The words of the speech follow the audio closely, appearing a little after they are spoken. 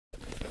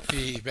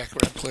Hey,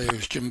 Baccarat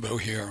players, Jimbo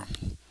here.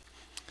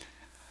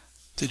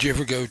 Did you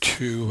ever go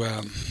to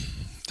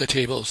the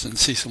tables and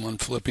see someone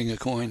flipping a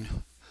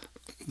coin?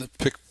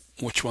 Pick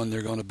which one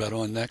they're going to bet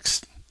on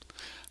next?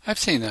 I've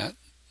seen that.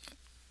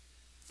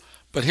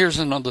 But here's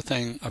another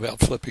thing about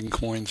flipping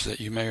coins that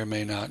you may or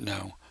may not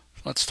know.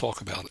 Let's talk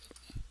about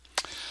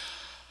it.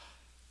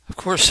 Of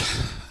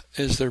course,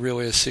 is there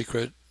really a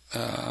secret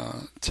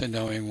to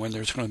knowing when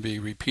there's going to be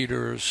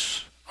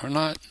repeaters or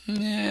not?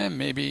 Yeah,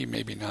 maybe,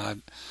 maybe not.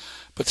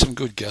 But some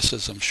good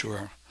guesses, I'm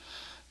sure.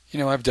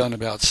 I've done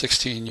about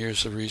 16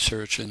 years of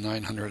research in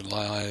 900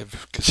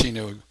 live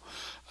casino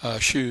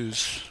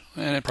shoes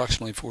and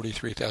approximately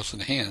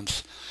 43,000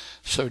 hands.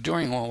 So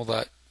during all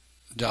that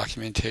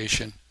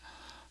documentation,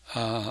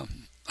 I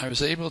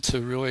was able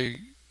to really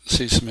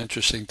see some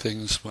interesting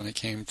things when it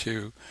came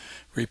to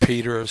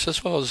repeaters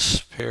as well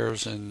as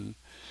pairs and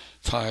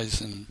ties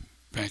and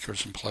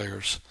bankers and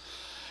players.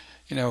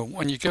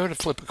 When you go to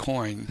flip a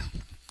coin,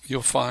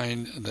 you'll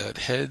find that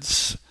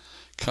heads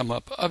come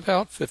up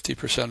about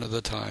 50% of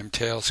the time,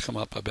 tails come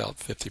up about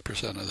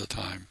 50% of the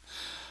time.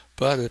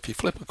 But if you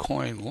flip a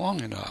coin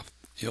long enough,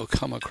 you'll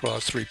come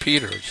across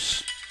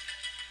repeaters.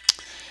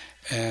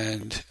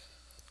 And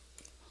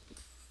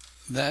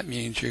that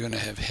means you're going to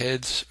have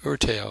heads or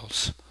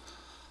tails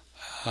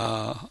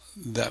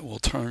that will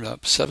turn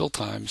up several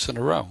times in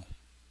a row.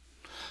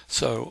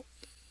 So,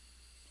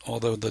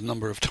 although the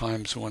number of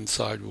times one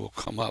side will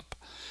come up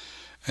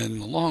in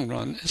the long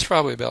run, it's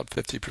probably about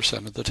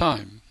 50% of the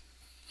time.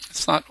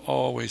 It's not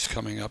always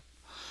coming up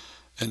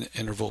in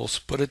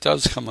intervals, but it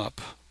does come up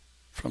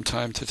from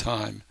time to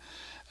time.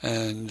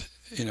 And,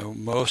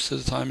 most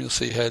of the time you'll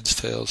see heads,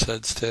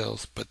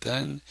 tails, but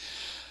then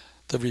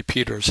the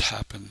repeaters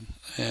happen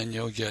and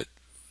you'll get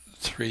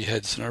 3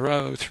 heads in a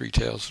row, 3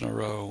 tails in a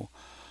row,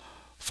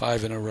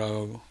 5 in a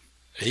row,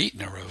 8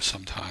 in a row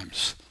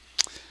sometimes.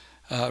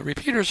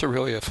 Repeaters are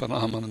really a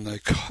phenomenon that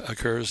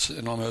occurs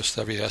in almost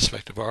every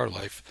aspect of our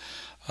life,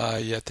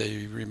 yet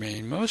they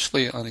remain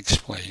mostly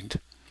unexplained.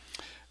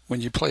 When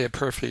you play a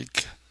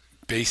perfect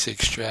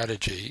basic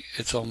strategy,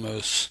 it's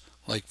almost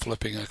like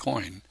flipping a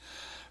coin.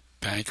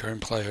 Banker and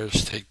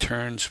players take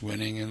turns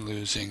winning and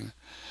losing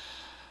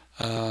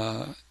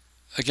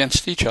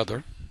against each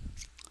other,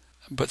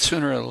 but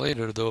sooner or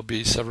later there'll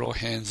be several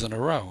hands in a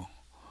row,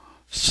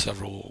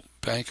 several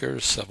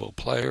bankers, several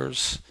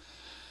players.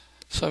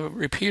 So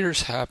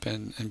repeaters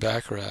happen in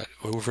Baccarat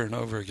over and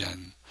over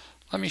again.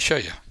 Let me show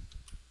you.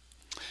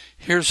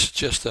 Here's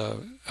just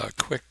a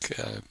quick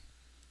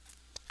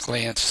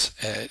glance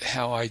at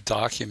how I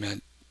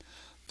document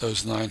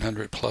those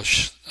 900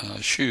 plus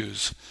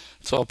shoes.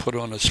 It's all put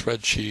on a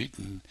spreadsheet,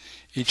 and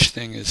each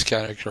thing is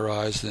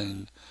categorized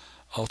and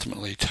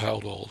ultimately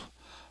totaled.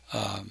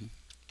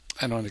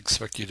 I don't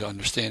expect you to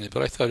understand it,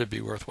 but I thought it'd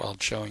be worthwhile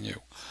showing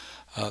you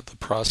the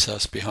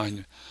process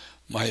behind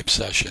my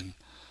obsession.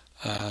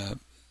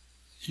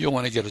 You'll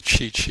want to get a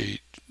cheat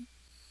sheet,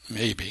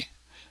 maybe.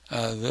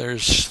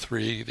 There's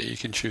 3 that you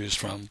can choose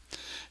from.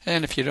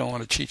 And if you don't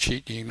want a cheat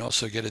sheet, you can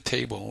also get a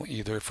table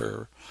either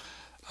for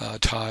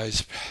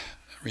ties,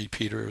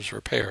 repeaters,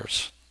 or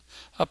pairs.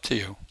 Up to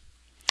you.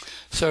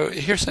 So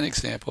here's an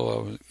example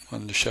I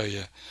wanted to show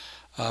you.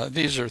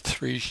 These are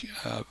 3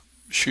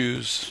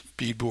 shoes,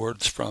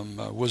 beadboards from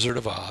Wizard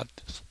of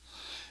Oz.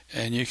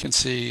 And you can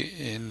see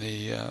in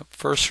the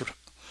first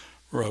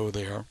row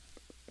there,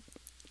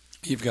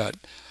 you've got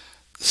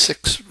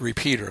 6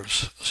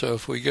 repeaters. So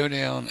if we go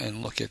down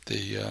and look at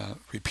the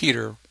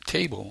repeater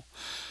table,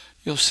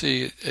 you'll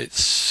see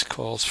it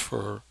calls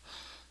for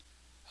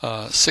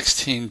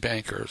 16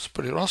 bankers,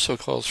 but it also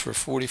calls for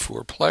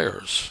 44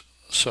 players.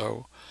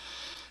 So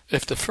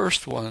if the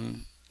first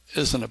one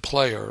isn't a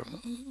player,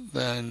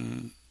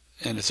 and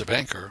it's a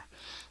banker,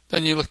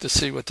 then you look to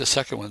see what the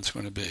second one's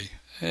going to be.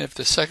 If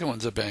the second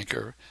one's a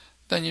banker,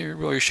 then you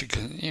really should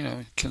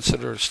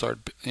consider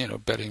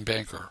betting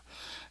banker.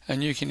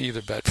 And you can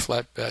either bet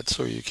flat bets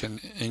or you can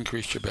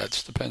increase your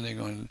bets depending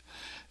on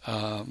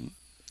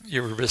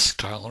your risk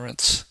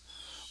tolerance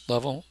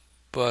level.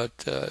 But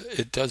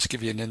it does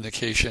give you an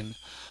indication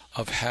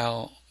of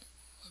how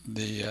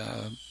the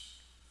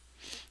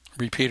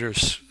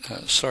repeaters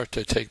start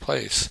to take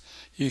place.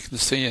 You can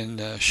see in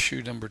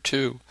shoe number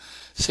 2,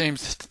 same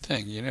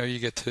thing. You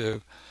get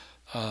to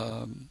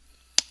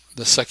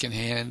the second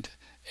hand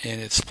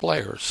and it's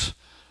players.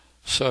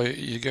 So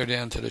you go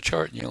down to the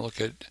chart and you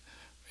look at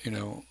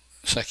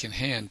second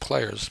hand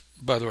players.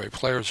 By the way,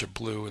 players are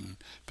blue and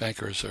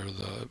bankers are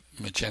the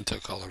magenta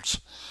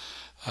colors.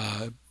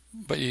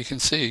 But you can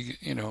see,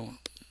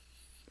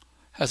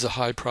 has a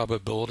high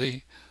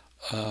probability,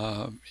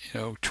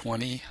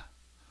 20,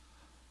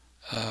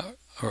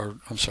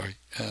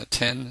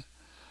 10,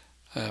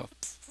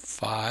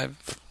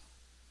 5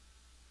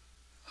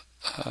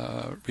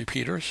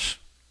 repeaters.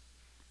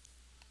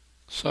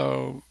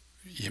 So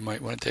you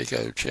might want to take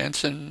a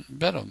chance and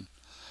bet them.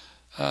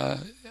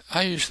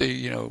 I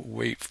usually,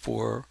 wait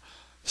for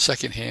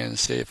second hand,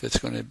 see if it's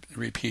going to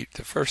repeat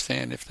the first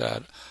hand. If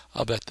that,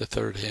 I'll bet the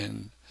third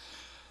hand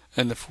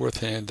and the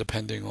fourth hand,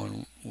 depending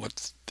on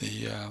what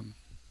the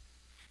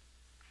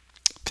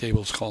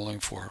table's calling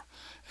for.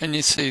 And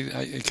you see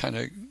it kind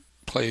of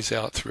plays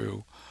out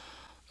through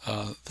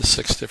the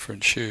 6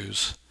 different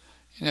shoes.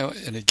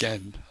 And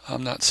again,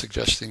 I'm not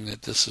suggesting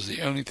that this is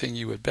the only thing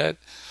you would bet,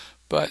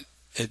 but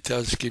it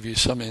does give you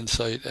some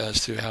insight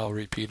as to how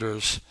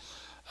repeaters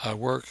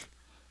work.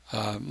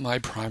 My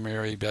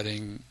primary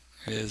betting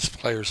is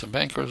players and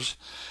bankers,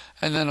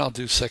 and then I'll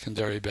do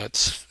secondary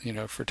bets,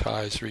 for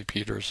ties,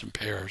 repeaters, and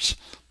pairs.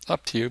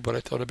 Up to you, but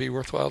I thought it'd be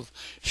worthwhile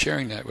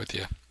sharing that with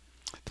you.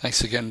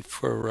 Thanks again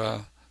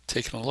for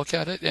taking a look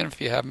at it, and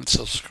if you haven't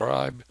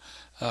subscribed,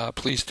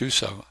 please do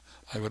so.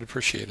 I would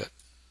appreciate it.